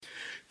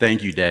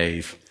Thank you,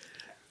 Dave.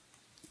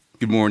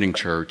 Good morning,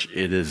 church.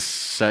 It is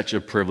such a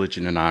privilege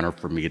and an honor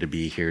for me to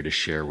be here to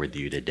share with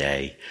you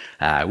today.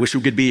 I wish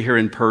we could be here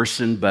in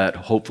person, but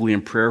hopefully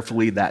and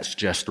prayerfully, that's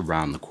just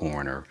around the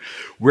corner.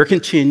 We're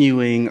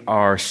continuing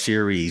our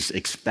series,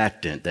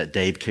 Expectant, that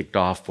Dave kicked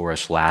off for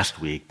us last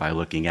week by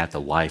looking at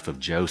the life of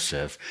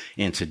Joseph.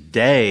 And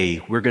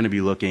today, we're going to be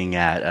looking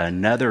at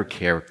another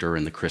character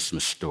in the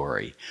Christmas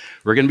story.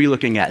 We're going to be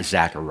looking at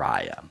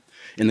Zechariah.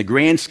 In the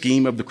grand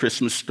scheme of the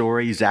Christmas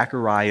story,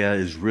 Zechariah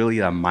is really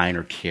a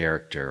minor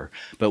character,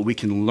 but we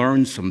can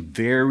learn some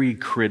very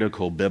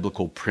critical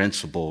biblical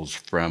principles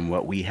from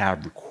what we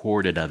have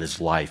recorded of his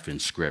life in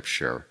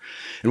Scripture.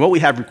 And what we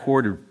have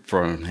recorded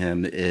from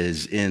him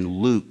is in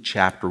Luke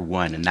chapter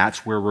 1, and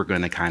that's where we're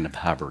going to kind of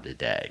hover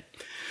today.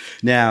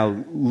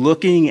 Now,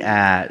 looking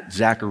at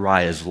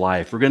Zechariah's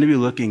life, we're going to be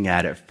looking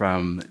at it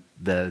from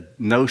the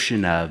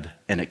notion of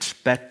an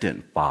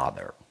expectant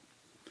father.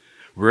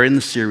 We're in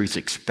the series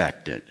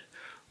Expectant,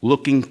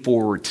 looking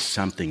forward to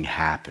something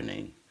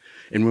happening.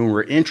 And when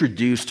we're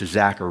introduced to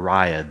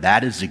Zechariah,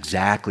 that is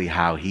exactly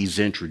how he's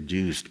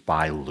introduced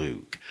by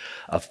Luke,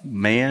 a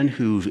man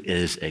who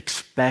is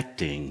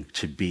expecting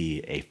to be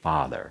a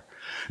father.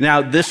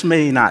 Now, this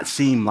may not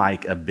seem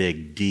like a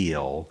big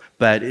deal,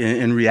 but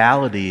in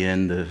reality,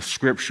 in the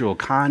scriptural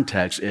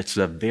context, it's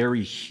a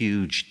very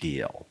huge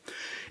deal.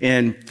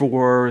 And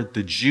for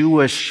the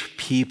Jewish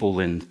people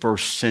in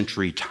first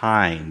century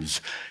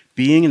times,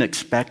 being an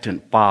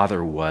expectant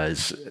father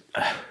was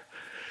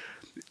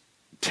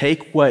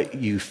take what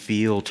you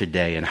feel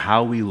today and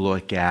how we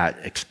look at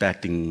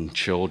expecting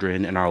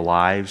children in our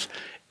lives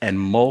and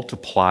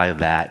multiply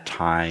that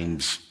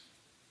times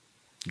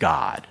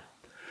God.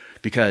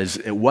 Because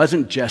it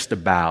wasn't just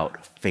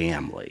about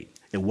family.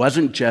 It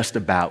wasn't just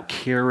about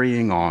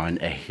carrying on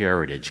a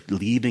heritage,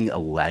 leaving a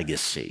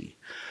legacy.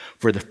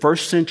 For the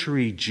first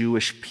century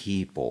Jewish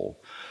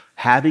people,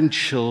 having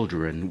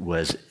children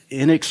was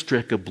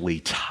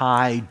inextricably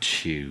tied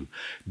to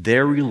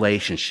their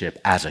relationship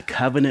as a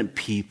covenant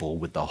people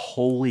with the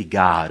holy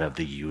God of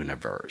the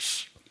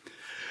universe.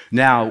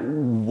 Now,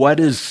 what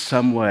is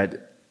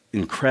somewhat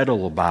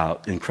incredible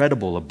about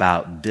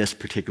this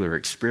particular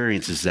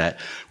experience is that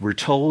we're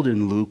told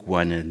in Luke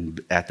 1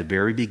 and at the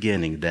very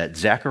beginning that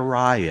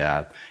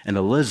Zechariah and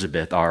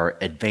Elizabeth are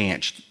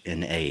advanced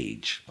in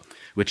age,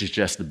 which is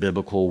just the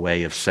biblical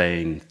way of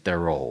saying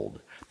they're old.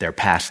 They're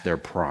past their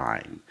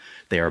prime.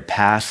 They are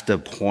past the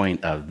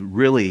point of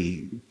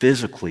really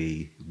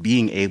physically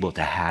being able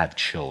to have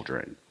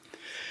children.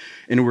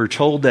 And we're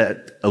told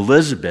that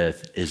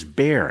Elizabeth is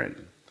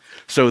barren.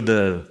 So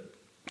the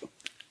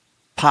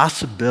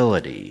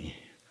possibility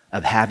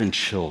of having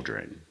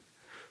children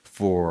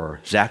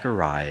for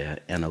Zechariah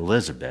and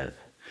Elizabeth,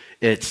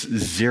 it's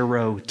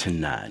 0 to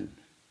none.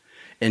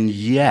 And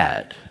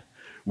yet,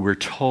 we're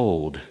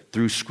told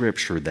through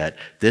Scripture that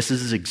this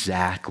is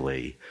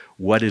exactly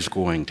what is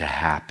going to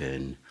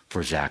happen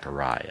for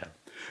Zechariah.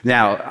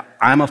 Now,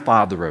 I'm a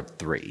father of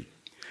 3,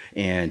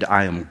 and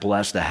I am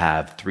blessed to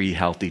have 3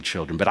 healthy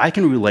children, but I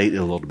can relate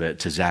a little bit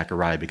to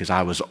Zechariah because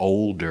I was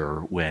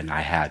older when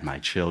I had my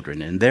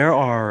children, and there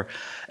are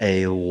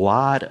a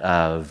lot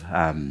of,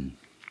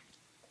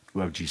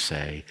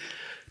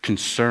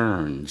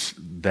 concerns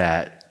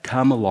that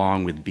come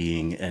along with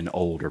being an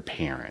older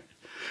parent.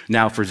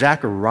 Now, for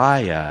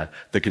Zechariah,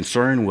 the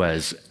concern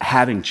was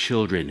having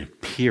children,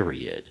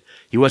 period.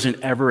 He wasn't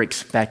ever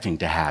expecting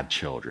to have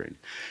children.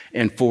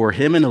 And for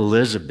him and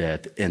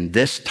Elizabeth, in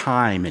this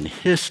time in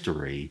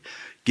history,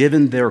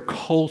 given their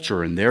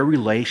culture and their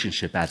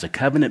relationship as a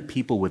covenant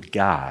people with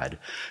God,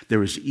 there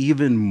was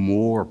even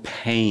more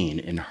pain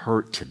and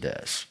hurt to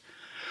this.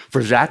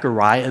 For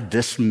Zechariah,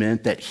 this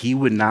meant that he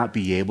would not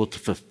be able to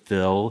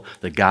fulfill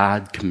the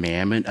God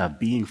commandment of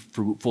being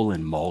fruitful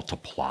and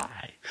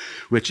multiply,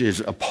 which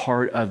is a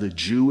part of the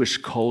Jewish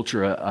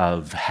culture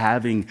of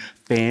having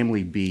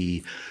family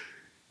be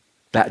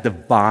that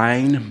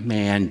divine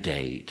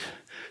mandate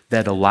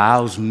that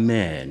allows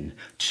men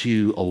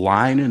to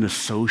align and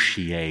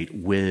associate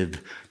with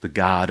the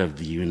God of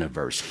the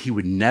universe. He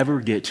would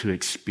never get to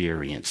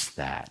experience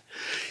that.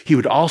 He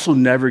would also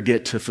never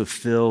get to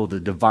fulfill the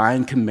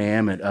divine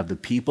commandment of the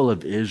people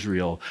of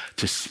Israel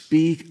to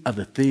speak of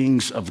the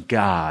things of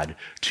God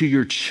to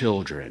your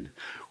children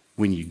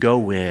when you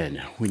go in,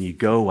 when you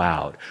go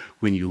out,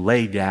 when you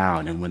lay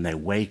down, and when they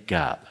wake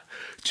up.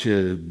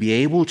 To be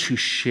able to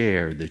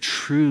share the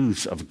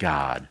truths of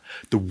God,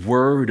 the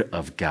Word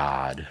of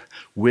God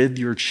with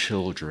your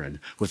children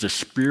was a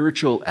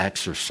spiritual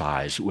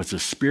exercise, was a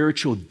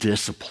spiritual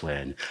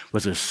discipline,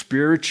 was a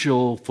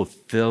spiritual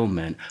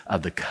fulfillment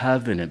of the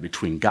covenant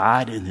between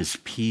God and his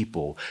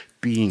people,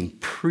 being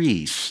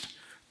priests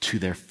to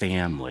their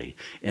family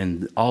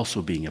and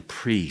also being a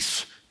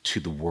priest to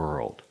the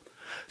world.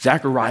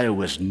 Zechariah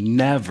was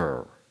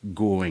never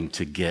going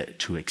to get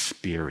to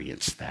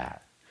experience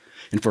that.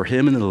 And for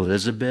him and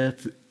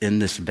Elizabeth, in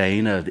this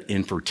vein of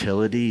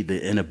infertility,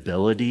 the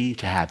inability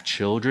to have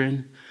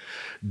children,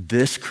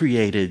 this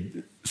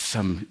created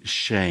some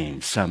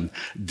shame, some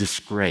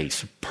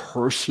disgrace,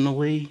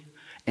 personally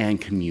and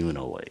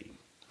communally.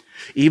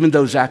 Even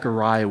though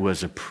Zechariah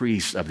was a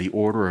priest of the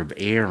order of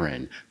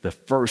Aaron, the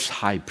first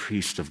high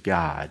priest of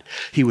God,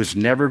 he was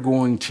never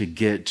going to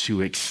get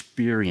to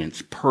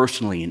experience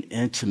personally and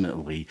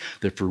intimately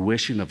the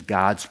fruition of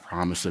God's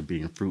promise of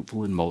being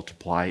fruitful and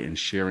multiply and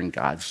sharing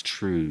God's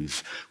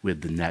truths with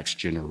the next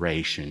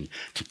generation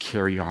to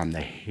carry on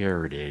the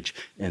heritage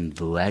and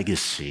the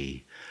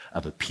legacy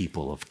of a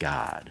people of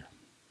God.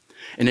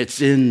 And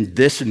it's in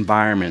this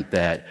environment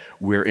that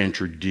we're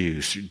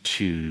introduced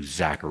to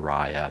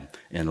Zechariah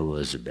and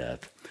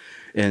Elizabeth.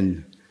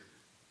 And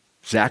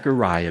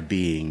Zechariah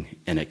being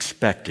an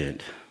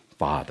expectant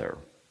father.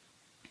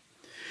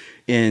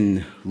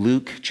 In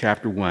Luke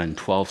chapter 1,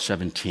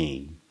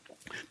 12-17,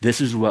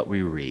 this is what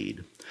we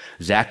read.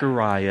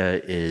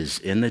 Zechariah is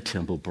in the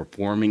temple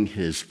performing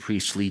his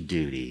priestly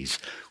duties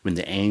when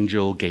the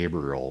angel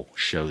Gabriel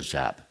shows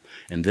up.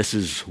 And this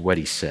is what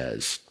he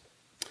says.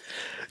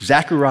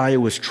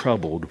 Zechariah was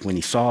troubled when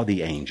he saw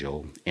the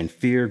angel, and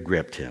fear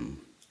gripped him.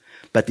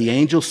 But the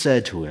angel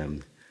said to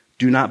him,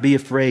 "Do not be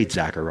afraid,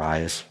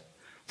 Zacharias,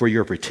 for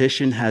your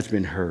petition has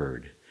been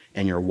heard,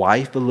 and your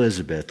wife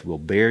Elizabeth will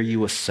bear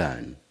you a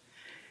son,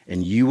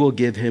 and you will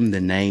give him the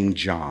name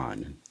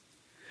John.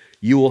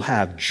 You will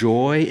have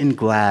joy and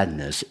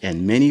gladness,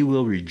 and many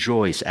will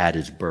rejoice at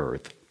his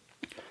birth,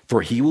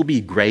 for he will be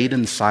great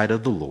in the sight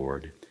of the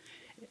Lord,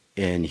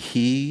 and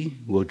he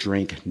will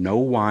drink no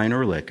wine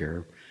or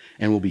liquor,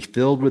 and will be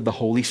filled with the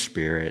Holy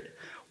Spirit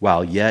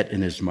while yet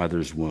in his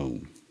mother's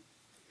womb.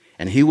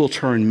 And he will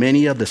turn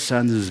many of the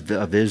sons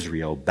of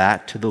Israel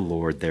back to the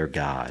Lord their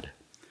God.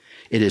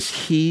 It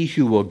is he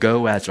who will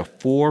go as a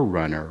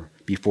forerunner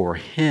before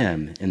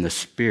him in the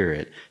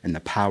spirit and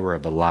the power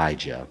of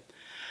Elijah,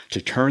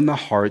 to turn the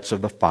hearts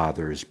of the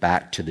fathers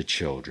back to the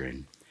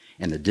children,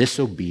 and the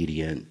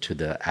disobedient to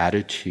the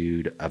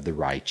attitude of the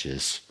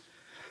righteous,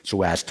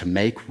 so as to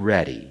make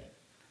ready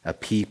a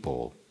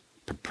people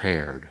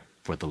prepared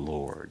for the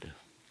Lord."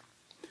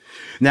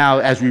 Now,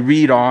 as we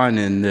read on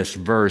in this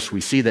verse, we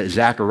see that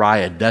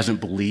Zechariah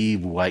doesn't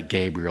believe what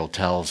Gabriel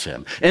tells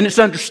him. And it's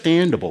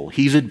understandable.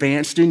 He's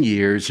advanced in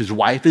years. His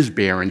wife is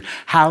barren.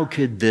 How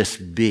could this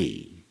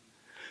be?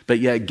 But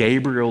yet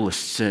Gabriel is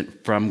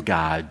sent from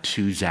God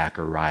to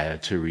Zechariah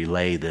to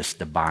relay this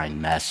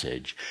divine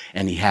message,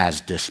 and he has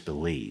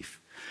disbelief.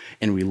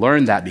 And we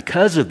learn that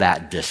because of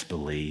that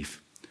disbelief,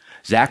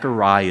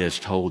 Zechariah is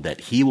told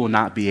that he will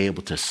not be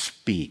able to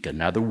speak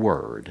another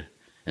word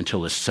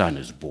until his son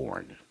is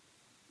born.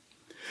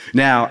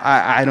 Now,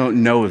 I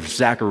don't know if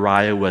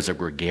Zechariah was a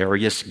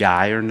gregarious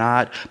guy or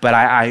not, but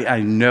I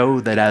know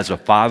that as a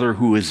father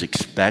who is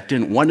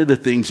expectant, one of the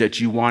things that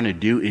you want to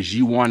do is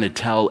you want to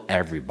tell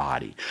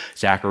everybody.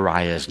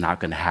 Zechariah is not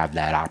going to have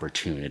that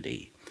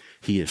opportunity.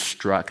 He is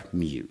struck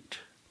mute.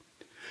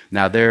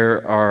 Now,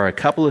 there are a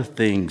couple of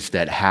things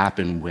that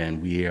happen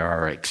when we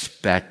are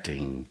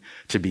expecting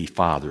to be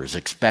fathers,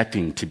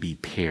 expecting to be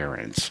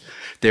parents.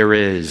 There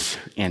is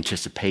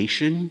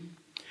anticipation,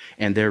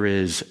 and there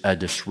is a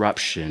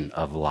disruption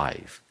of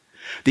life.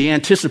 The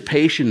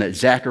anticipation that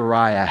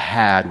Zechariah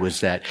had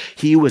was that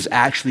he was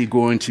actually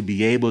going to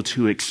be able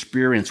to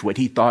experience what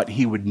he thought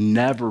he would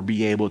never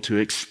be able to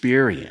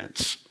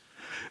experience.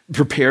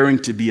 Preparing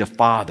to be a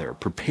father,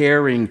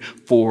 preparing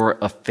for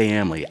a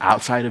family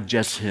outside of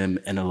just him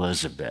and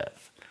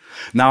Elizabeth.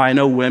 Now, I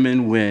know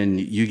women, when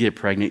you get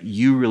pregnant,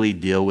 you really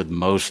deal with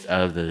most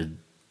of the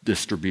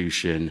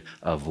distribution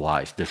of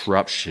life,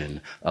 disruption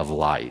of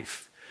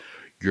life.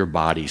 Your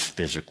bodies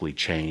physically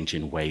change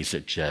in ways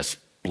that just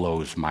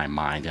blows my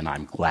mind, and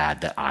I'm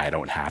glad that I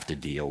don't have to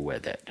deal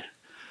with it.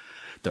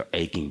 The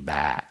aching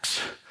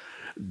backs,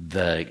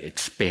 the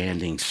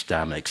expanding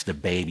stomachs, the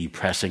baby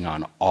pressing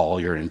on all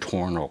your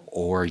internal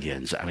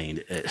organs. I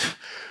mean,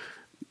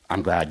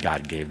 I'm glad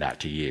God gave that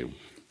to you.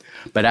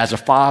 But as a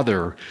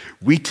father,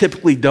 we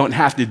typically don't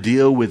have to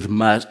deal with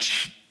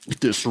much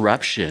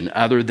disruption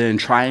other than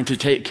trying to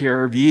take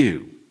care of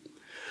you.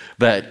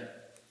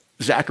 But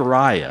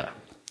Zechariah,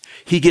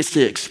 he gets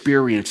to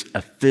experience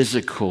a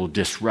physical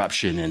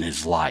disruption in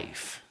his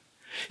life.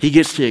 He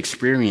gets to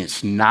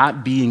experience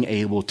not being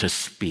able to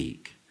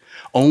speak,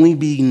 only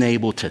being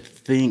able to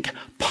think,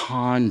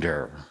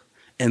 ponder,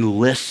 and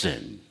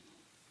listen.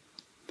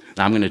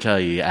 Now, I'm going to tell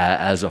you,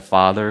 as a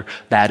father,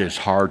 that is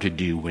hard to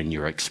do when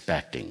you're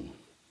expecting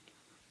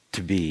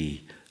to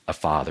be a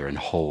father and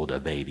hold a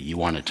baby. You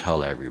want to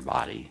tell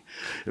everybody.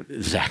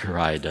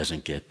 Zechariah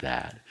doesn't get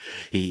that.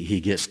 He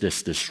gets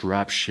this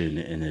disruption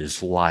in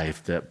his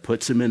life that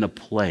puts him in a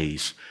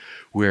place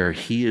where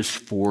he is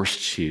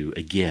forced to,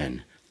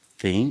 again,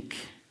 think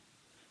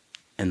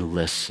and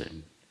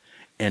listen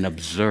and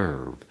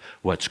observe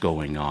what's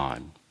going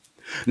on.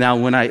 Now,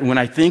 when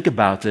I think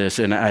about this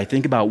and I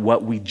think about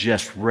what we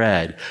just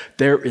read,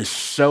 there is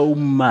so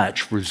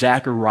much for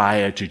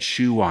Zechariah to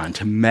chew on,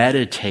 to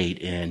meditate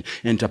in,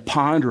 and to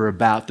ponder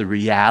about the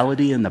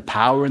reality and the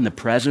power and the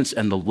presence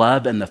and the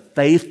love and the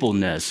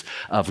faithfulness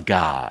of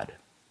God.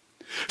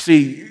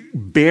 See,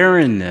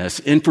 barrenness,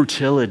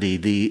 infertility,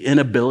 the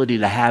inability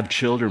to have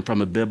children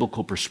from a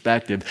biblical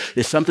perspective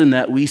is something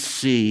that we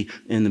see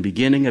in the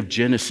beginning of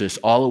Genesis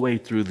all the way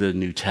through the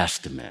New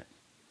Testament.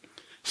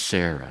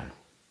 Sarah,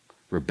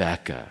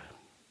 Rebecca,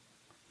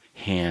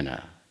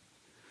 Hannah,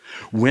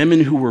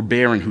 women who were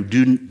barren, who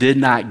did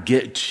not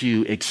get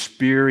to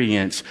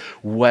experience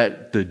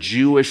what the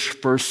Jewish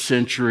first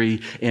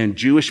century and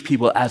Jewish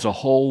people as a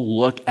whole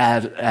look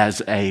at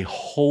as a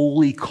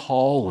holy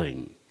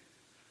calling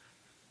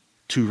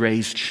to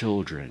raise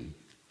children.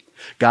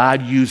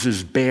 God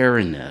uses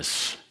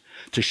barrenness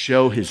to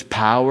show his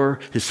power,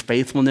 his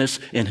faithfulness,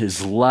 and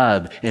his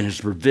love and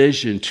his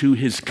provision to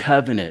his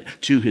covenant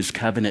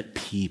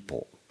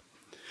people.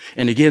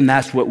 And again,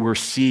 that's what we're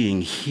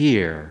seeing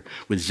here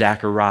with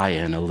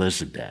Zechariah and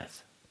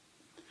Elizabeth.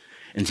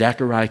 And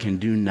Zechariah can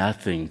do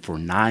nothing for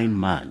 9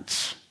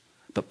 months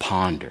but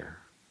ponder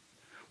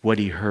what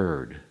he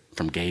heard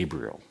from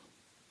Gabriel.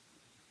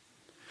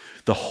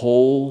 The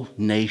whole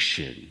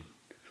nation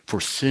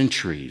for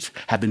centuries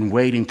have been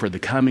waiting for the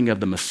coming of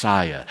the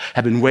Messiah,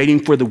 have been waiting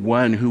for the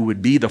one who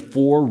would be the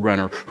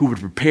forerunner, who would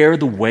prepare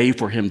the way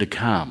for him to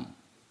come.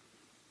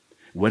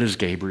 What does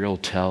Gabriel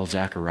tell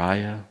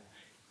Zechariah?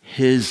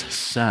 His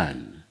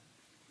son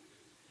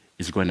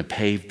is going to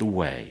pave the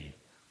way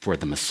for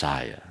the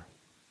Messiah.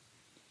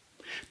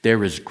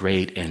 There is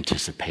great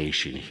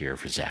anticipation here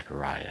for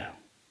Zechariah.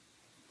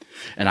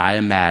 And I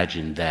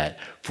imagine that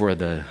for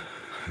the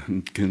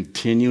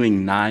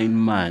continuing 9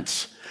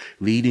 months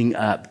leading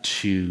up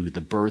to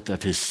the birth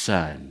of his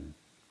son,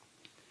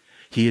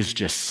 he is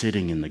just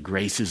sitting in the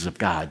graces of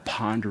God,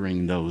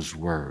 pondering those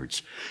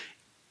words.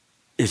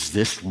 Is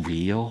this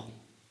real?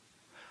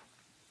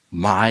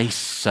 My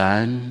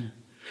son,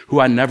 who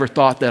I never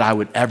thought that I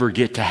would ever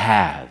get to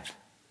have.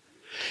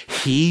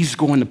 He's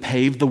going to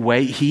pave the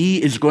way.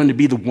 He is going to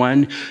be the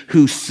one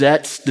who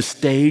sets the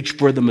stage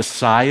for the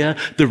Messiah,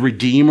 the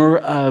Redeemer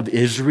of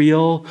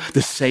Israel,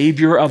 the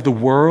Savior of the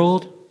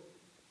world.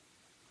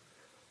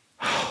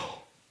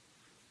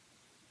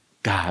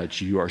 God,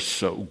 you are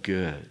so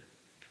good.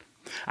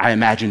 I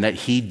imagine that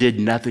he did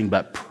nothing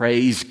but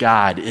praise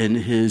God in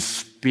his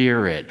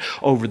spirit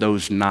over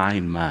those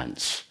 9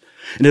 months.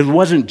 And it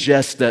wasn't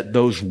just that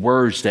those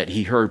words that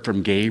he heard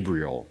from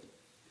Gabriel.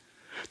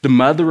 The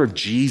mother of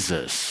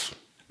Jesus,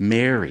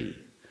 Mary,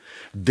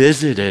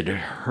 visited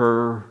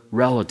her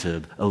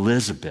relative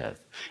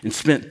Elizabeth and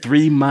spent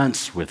 3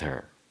 months with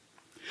her.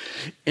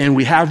 And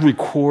we have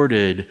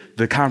recorded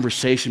the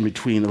conversation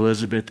between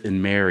Elizabeth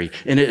and Mary.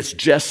 And it's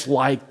just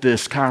like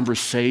this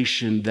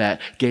conversation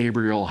that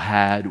Gabriel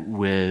had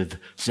with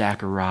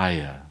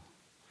Zechariah.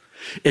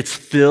 It's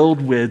filled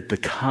with the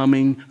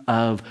coming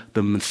of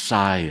the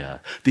Messiah,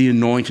 the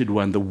anointed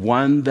one, the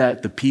one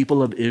that the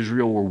people of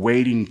Israel were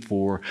waiting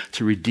for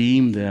to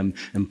redeem them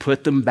and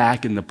put them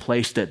back in the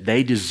place that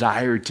they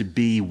desired to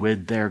be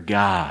with their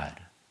God.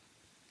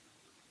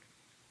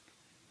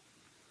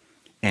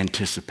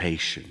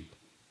 Anticipation.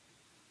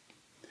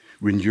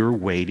 When you're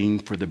waiting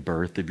for the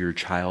birth of your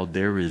child,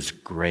 there is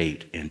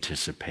great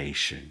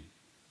anticipation.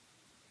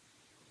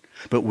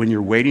 But when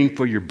you're waiting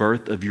for your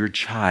birth of your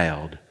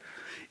child,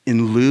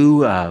 in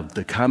lieu of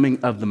the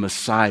coming of the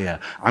Messiah,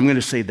 I'm going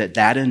to say that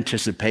that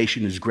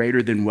anticipation is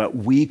greater than what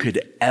we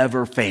could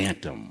ever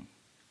fathom.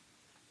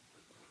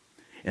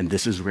 And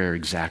this is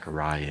where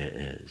Zechariah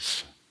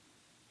is.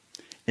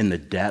 In the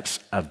depths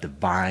of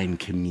divine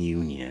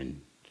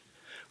communion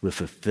with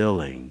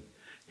fulfilling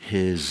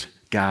his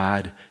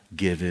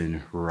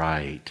God-given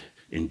right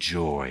and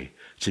joy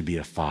to be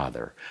a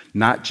father.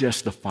 Not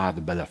just the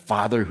father, but a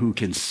father who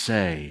can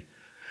say,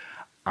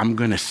 I'm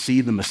going to see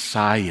the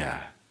Messiah,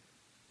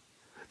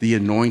 the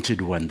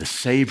anointed one, the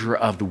Savior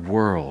of the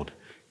world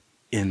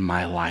in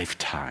my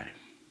lifetime.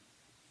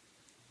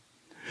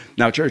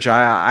 Now, church,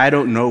 I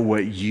don't know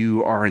what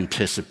you are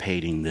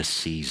anticipating this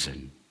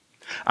season.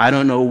 I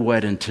don't know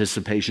what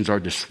anticipations or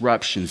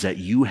disruptions that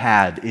you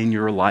have in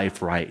your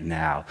life right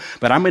now.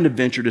 But I'm going to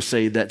venture to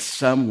say that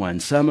some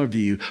of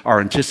you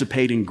are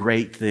anticipating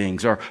great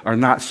things or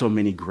not so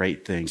many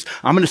great things.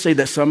 I'm going to say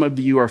that some of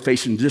you are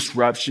facing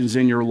disruptions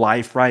in your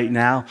life right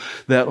now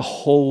that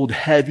hold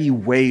heavy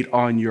weight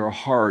on your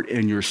heart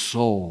and your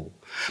soul.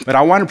 But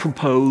I want to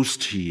propose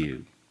to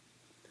you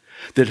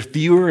that if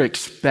you are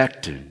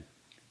expecting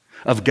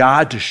of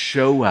God to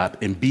show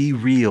up and be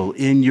real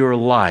in your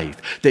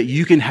life, that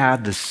you can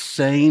have the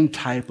same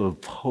type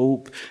of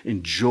hope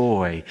and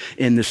joy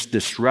in this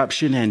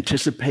disruption and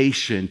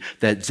anticipation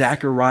that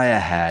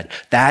Zechariah had,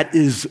 that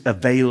is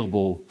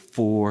available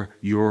for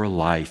your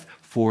life,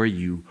 for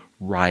you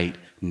right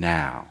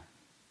now.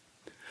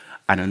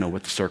 I don't know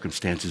what the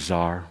circumstances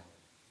are,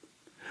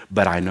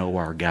 but I know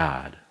our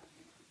God.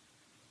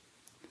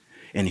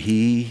 And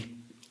he,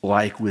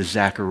 like with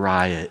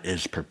Zechariah,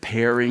 is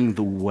preparing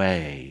the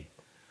way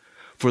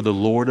for the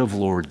Lord of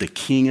Lords, the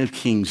King of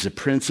Kings, the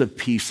Prince of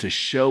Peace to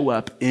show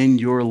up in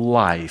your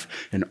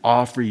life and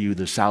offer you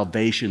the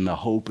salvation, the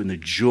hope, and the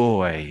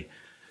joy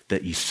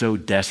that you so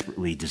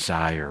desperately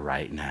desire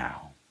right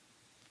now.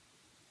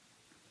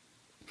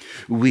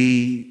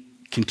 We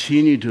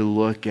continue to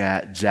look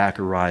at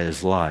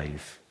Zechariah's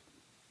life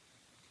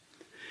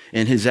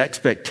and his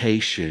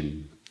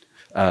expectation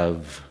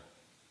of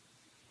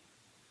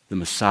the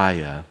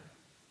Messiah,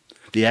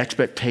 the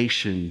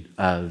expectation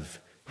of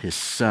his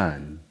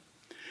son,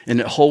 and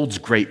it holds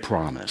great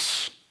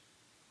promise.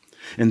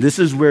 And this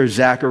is where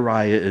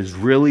Zechariah is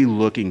really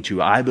looking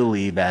to, I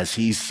believe, as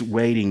he's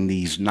waiting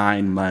these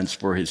 9 months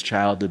for his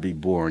child to be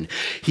born.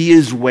 He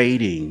is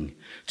waiting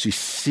to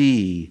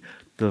see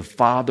the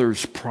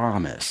Father's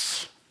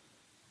promise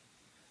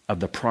of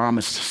the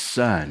promised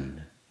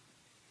Son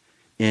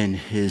in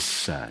his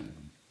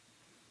Son.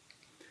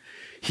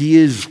 He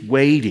is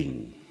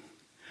waiting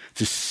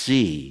to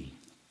see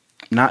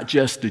not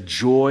just the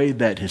joy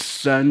that his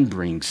Son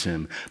brings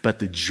him, but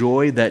the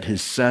joy that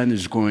his Son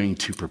is going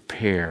to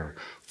prepare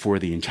for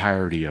the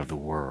entirety of the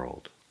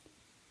world.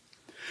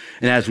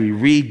 And as we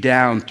read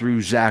down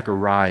through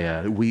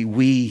Zechariah,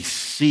 we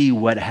see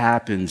what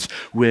happens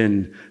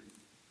when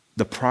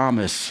the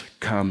promise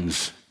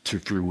comes to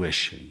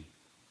fruition.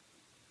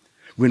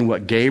 When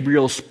what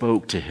Gabriel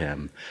spoke to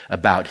him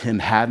about him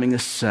having a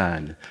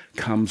son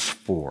comes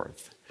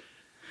forth.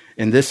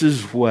 And this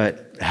is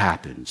what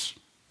happens.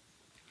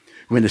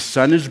 When the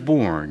son is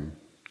born,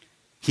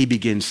 he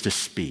begins to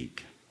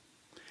speak.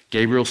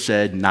 Gabriel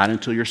said, "Not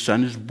until your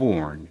son is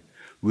born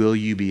will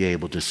you be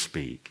able to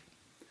speak."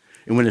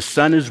 And when a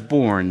son is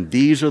born,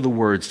 these are the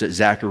words that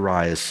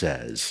Zechariah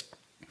says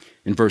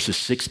in verses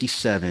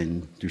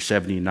 67 through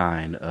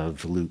 79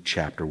 of Luke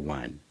chapter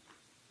 1.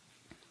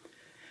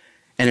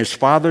 And his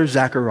father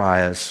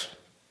Zacharias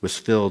was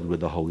filled with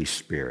the Holy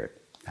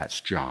Spirit.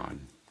 That's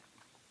John.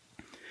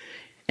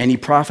 And he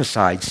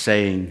prophesied,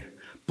 saying,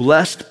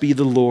 "Blessed be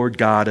the Lord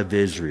God of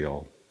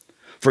Israel,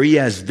 for he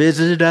has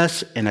visited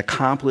us and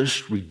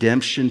accomplished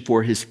redemption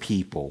for his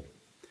people.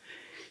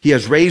 He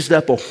has raised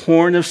up a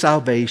horn of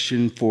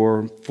salvation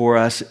for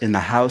us in the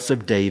house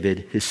of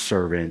David, his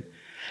servant,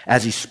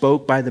 as he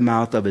spoke by the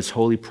mouth of his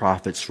holy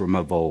prophets from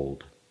of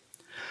old.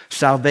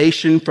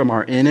 Salvation from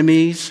our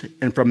enemies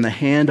and from the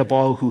hand of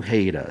all who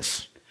hate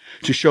us,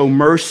 to show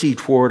mercy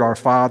toward our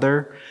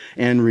Father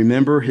and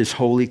remember his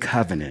holy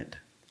covenant,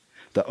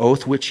 the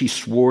oath which he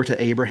swore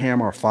to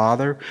Abraham our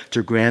father,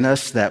 to grant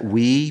us that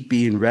we,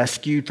 being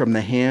rescued from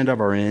the hand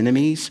of our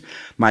enemies,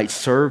 might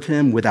serve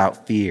him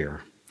without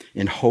fear,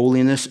 in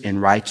holiness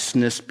and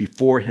righteousness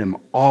before him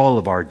all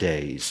of our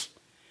days.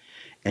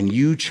 And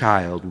you,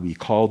 child, will be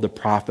called the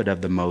prophet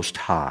of the Most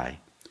High,"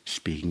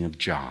 speaking of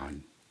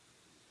John.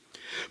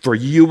 "For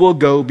you will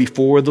go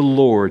before the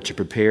Lord to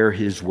prepare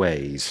his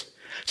ways,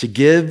 to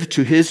give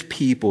to his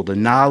people the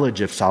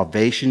knowledge of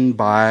salvation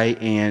by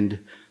and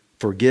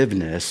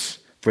forgiveness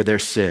for their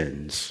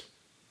sins,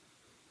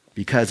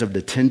 because of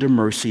the tender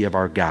mercy of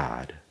our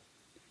God,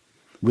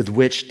 with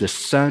which the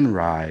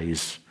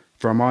sunrise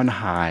from on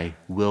high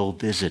will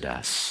visit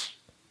us,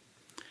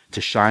 to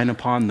shine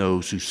upon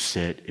those who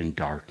sit in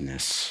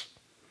darkness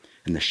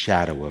and the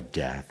shadow of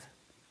death,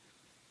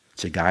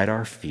 to guide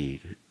our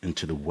feet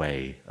into the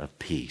way of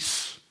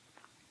peace."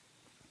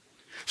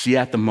 See,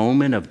 at the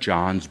moment of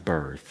John's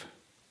birth,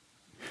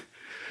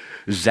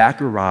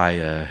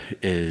 Zechariah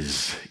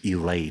is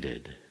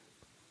elated.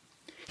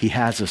 He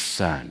has a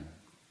son,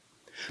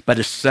 but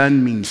his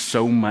son means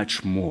so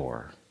much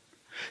more.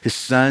 His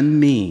son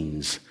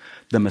means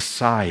the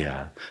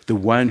Messiah, the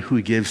one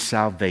who gives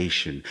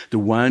salvation, the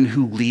one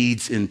who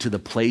leads into the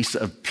place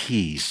of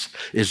peace,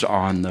 is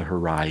on the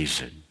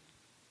horizon.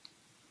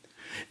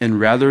 And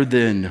rather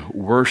than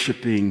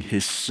worshiping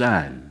his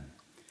son,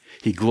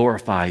 he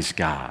glorifies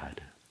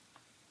God.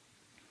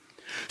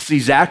 See,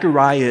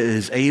 Zechariah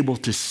is able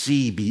to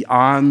see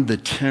beyond the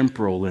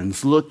temporal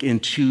and look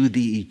into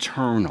the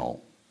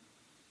eternal.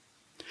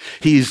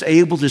 He is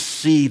able to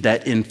see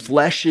that in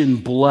flesh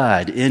and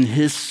blood, in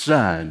his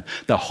son,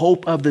 the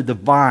hope of the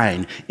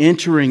divine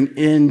entering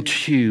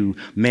into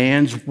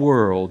man's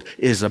world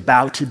is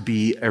about to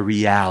be a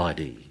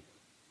reality.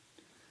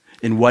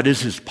 And what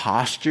is his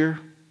posture?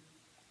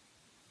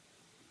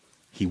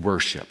 He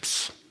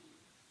worships.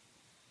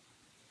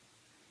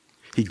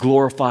 He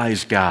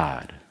glorifies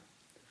God.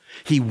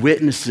 He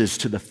witnesses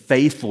to the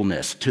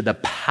faithfulness, to the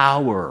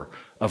power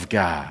of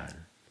God.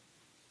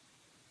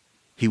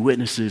 He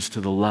witnesses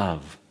to the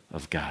love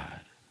of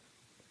God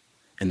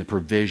and the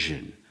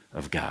provision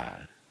of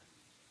God.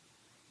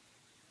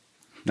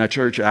 Now,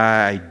 church,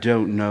 I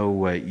don't know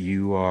what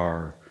you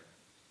are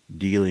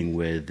dealing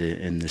with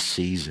in this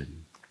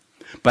season,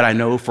 but I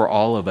know for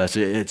all of us,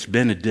 it's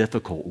been a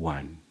difficult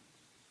one.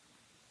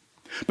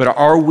 But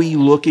are we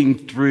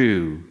looking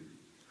through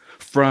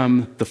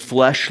from the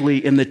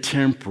fleshly and the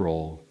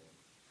temporal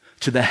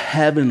to the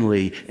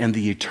heavenly and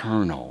the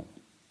eternal?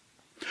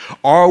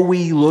 Are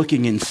we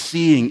looking and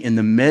seeing in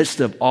the midst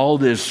of all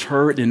this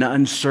hurt and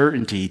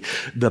uncertainty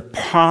the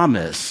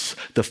promise,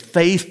 the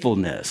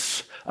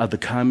faithfulness of the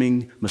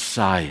coming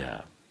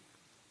Messiah?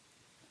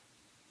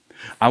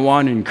 I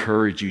want to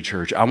encourage you,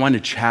 church. I want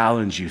to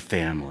challenge you,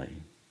 family,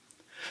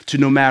 to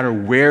no matter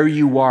where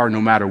you are,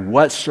 no matter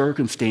what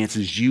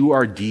circumstances you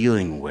are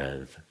dealing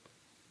with,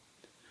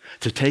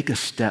 to take a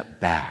step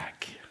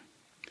back,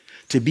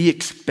 to be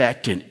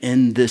expectant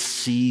in this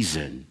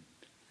season,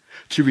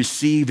 to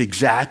receive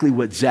exactly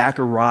what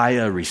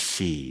Zechariah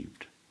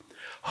received: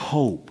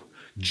 hope,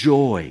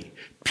 joy,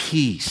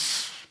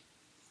 peace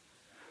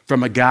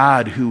from a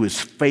God who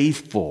is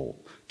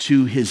faithful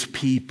to his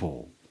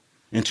people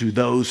and to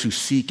those who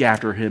seek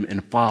after him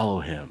and follow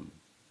him.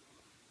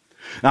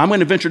 Now, I'm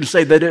going to venture to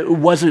say that it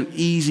wasn't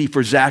easy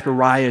for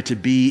Zechariah to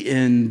be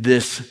in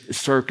this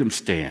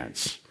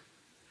circumstance.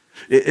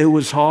 It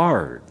was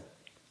hard.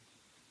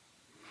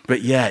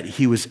 But yet,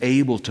 he was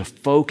able to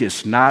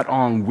focus not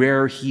on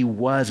where he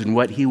was and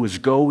what he was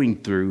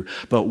going through,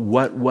 but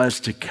what was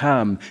to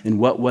come and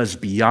what was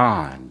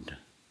beyond.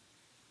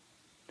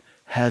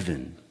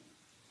 Heaven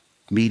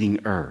meeting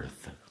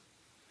earth,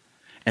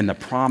 and the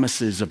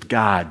promises of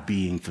God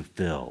being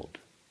fulfilled.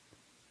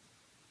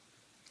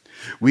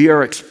 We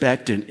are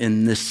expectant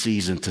in this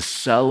season to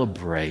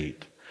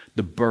celebrate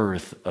the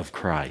birth of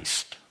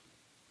Christ.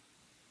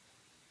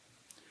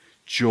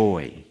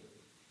 Joy,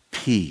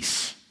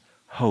 peace,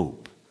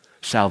 hope,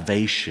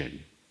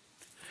 salvation.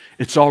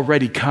 It's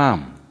already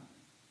come.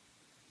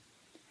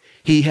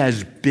 He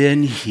has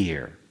been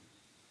here.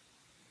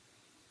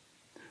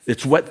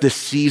 It's what this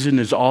season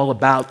is all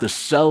about, the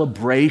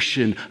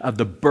celebration of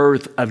the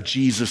birth of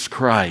Jesus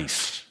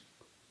Christ,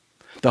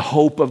 the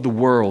hope of the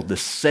world, the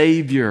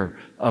Savior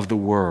of the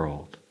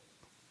world.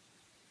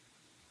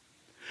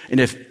 And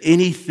if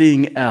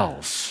anything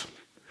else,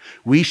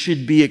 we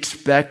should be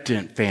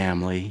expectant,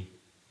 family,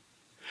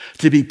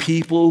 to be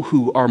people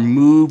who are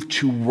moved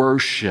to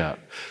worship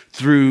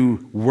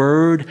through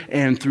word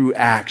and through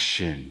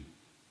action,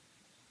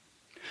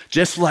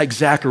 just like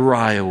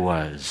Zechariah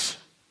was.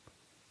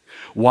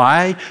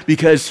 Why?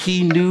 Because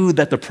he knew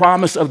that the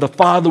promise of the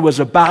Father was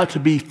about to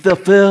be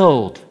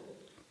fulfilled.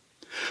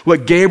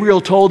 What Gabriel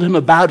told him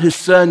about his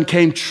son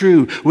came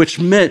true, which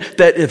meant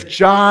that if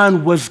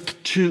John was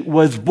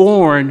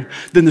born,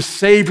 then the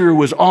Savior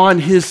was on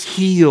his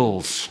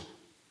heels.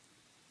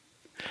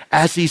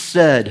 As he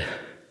said,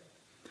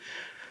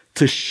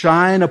 to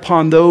shine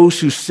upon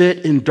those who sit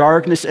in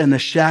darkness and the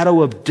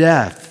shadow of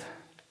death,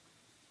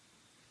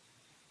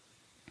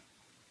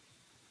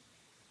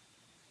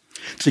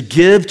 to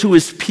give to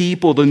his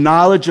people the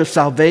knowledge of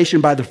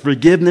salvation by the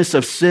forgiveness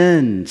of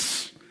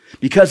sins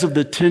because of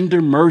the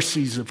tender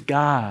mercies of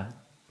God.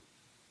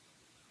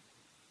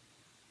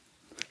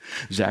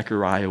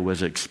 Zechariah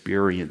was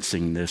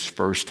experiencing this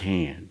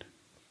firsthand.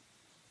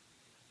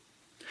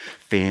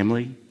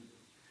 Family,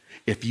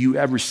 if you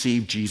have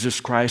received Jesus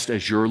Christ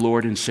as your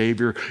Lord and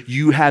Savior,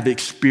 you have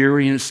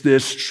experienced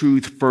this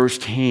truth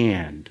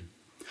firsthand.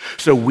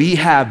 So we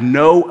have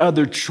no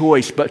other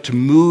choice but to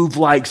move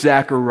like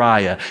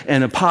Zechariah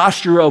in a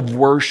posture of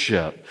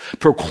worship,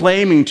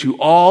 proclaiming to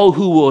all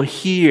who will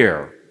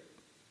hear,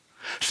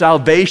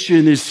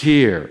 salvation is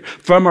here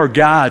from our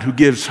God who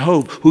gives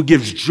hope, who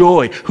gives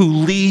joy, who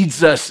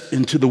leads us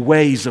into the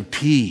ways of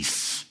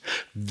peace.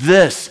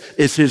 This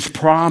is his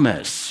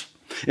promise.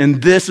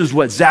 And this is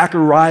what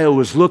Zechariah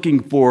was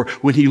looking for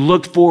when he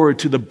looked forward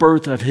to the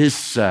birth of his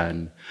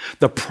son,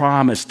 the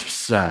promised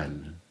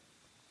son.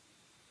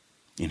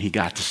 And he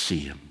got to see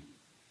him.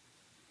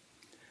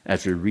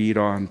 As we read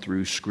on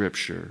through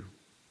Scripture,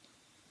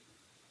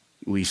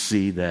 we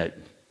see that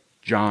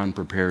John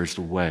prepares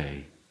the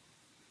way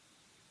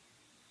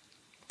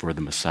for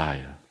the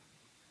Messiah,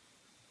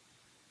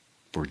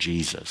 for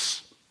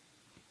Jesus.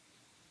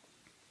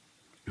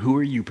 Who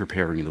are you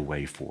preparing the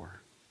way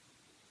for?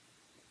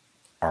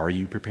 Are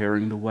you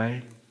preparing the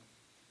way?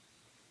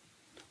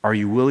 Are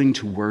you willing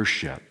to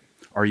worship?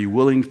 Are you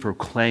willing to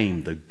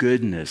proclaim the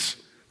goodness,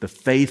 the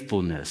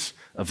faithfulness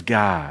of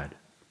God,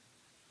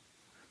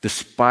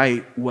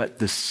 despite what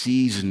the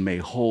season may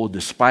hold,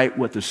 despite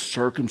what the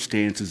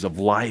circumstances of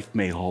life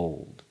may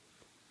hold?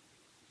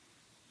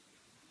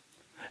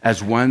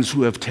 As ones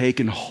who have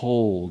taken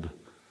hold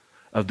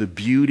of the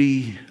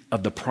beauty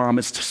of the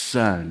promised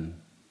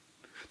Son,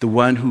 the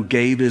one who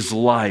gave his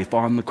life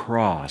on the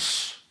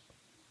cross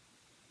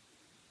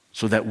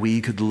so that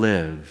we could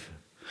live,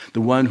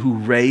 the one who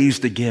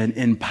raised again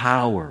in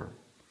power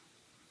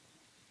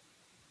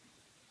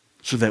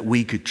so that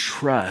we could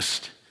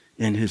trust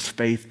in his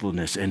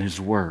faithfulness and his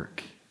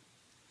work.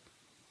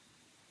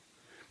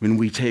 When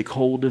we take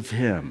hold of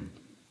him,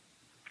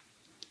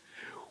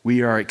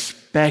 we are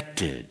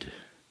expected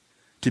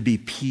to be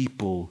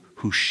people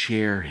who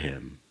share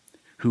him,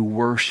 who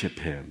worship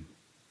him,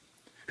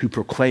 who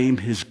proclaim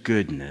his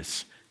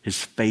goodness,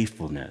 his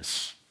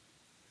faithfulness,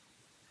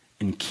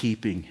 in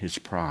keeping his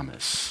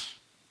promise.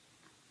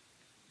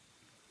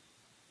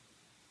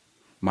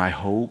 My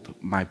hope,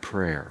 my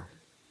prayer,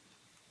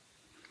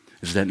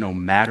 is that no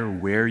matter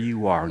where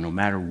you are, no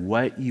matter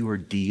what you are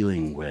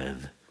dealing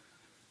with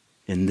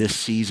in this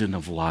season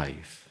of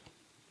life,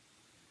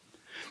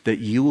 that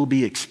you will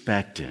be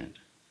expectant,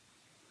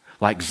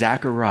 like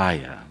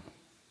Zechariah,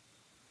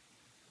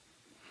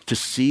 to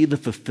see the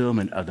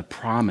fulfillment of the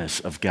promise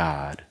of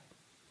God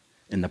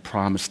in the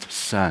promised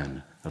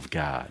Son of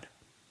God,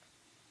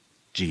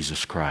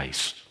 Jesus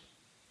Christ.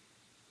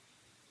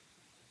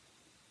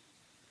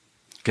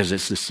 because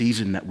it's the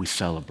season that we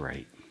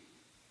celebrate.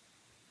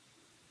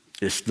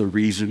 It's the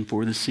reason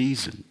for the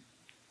season.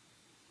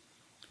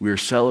 We are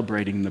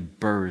celebrating the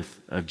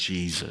birth of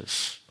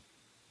Jesus,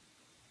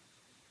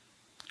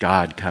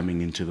 God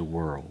coming into the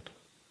world,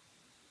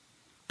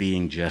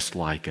 being just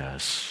like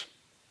us,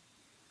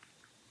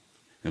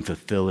 and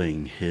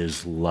fulfilling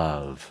his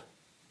love,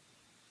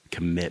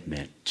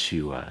 commitment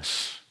to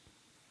us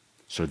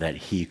so that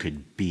he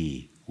could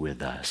be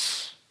with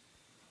us.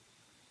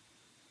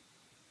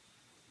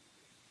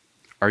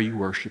 Are you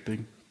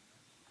worshiping?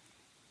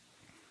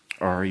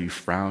 Or are you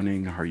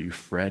frowning? Are you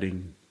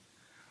fretting?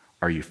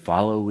 Are you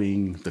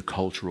following the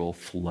cultural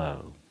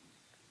flow?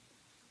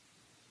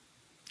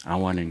 I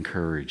want to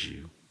encourage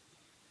you.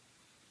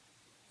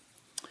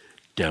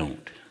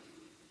 Don't.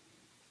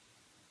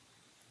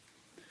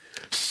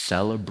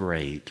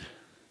 Celebrate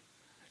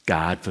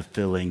God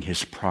fulfilling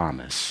his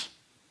promise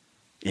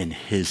in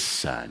his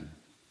Son.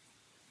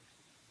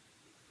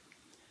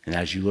 And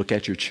as you look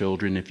at your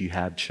children, if you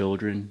have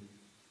children,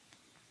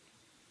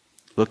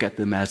 look at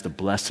them as the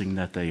blessing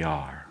that they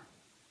are.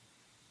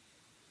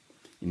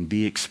 And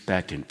be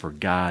expectant for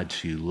God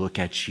to look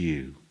at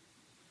you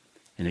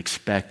and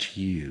expect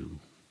you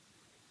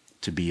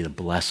to be a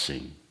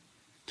blessing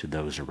to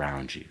those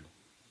around you.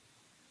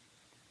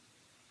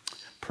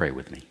 Pray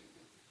with me.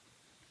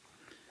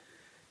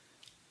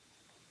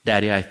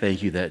 Daddy, I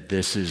thank you that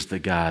this is the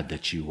God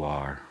that you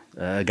are,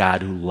 a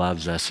God who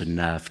loves us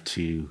enough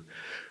to,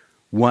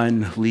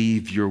 one,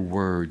 leave your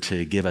word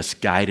to give us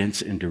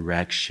guidance and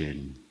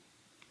direction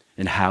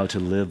in how to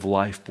live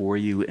life for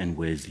you and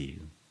with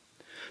you.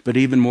 But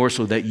even more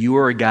so, that you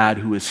are a God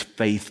who is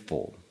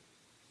faithful,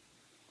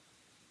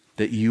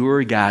 that you are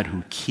a God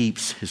who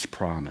keeps his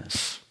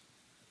promise,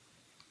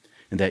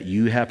 and that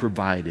you have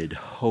provided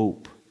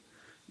hope,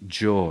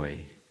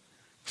 joy,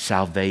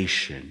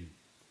 salvation,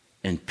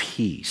 and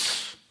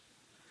peace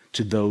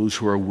to those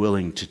who are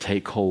willing to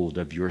take hold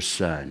of your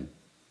Son,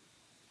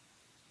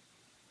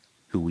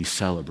 who we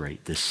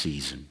celebrate this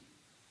season.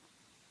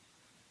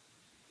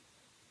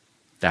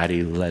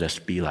 Daddy, let us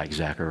be like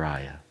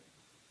Zechariah.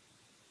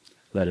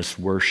 Let us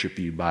worship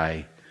you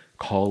by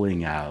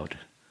calling out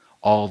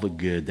all the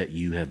good that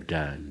you have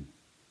done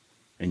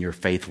and your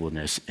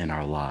faithfulness in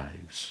our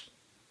lives.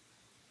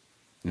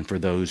 And for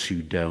those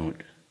who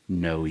don't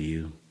know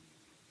you,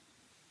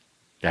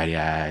 Daddy,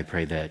 I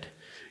pray that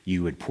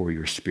you would pour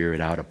your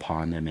Spirit out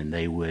upon them and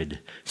they would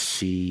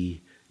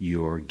see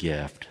your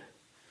gift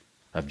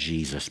of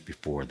Jesus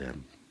before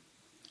them,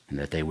 and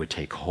that they would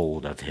take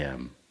hold of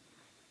him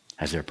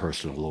as their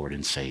personal Lord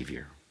and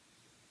Savior.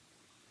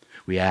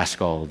 We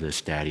ask all of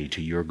this, Daddy,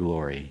 to your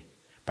glory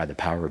by the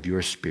power of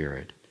your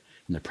Spirit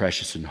in the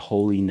precious and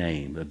holy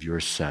name of your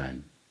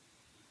Son,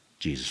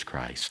 Jesus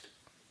Christ.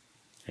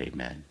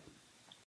 Amen.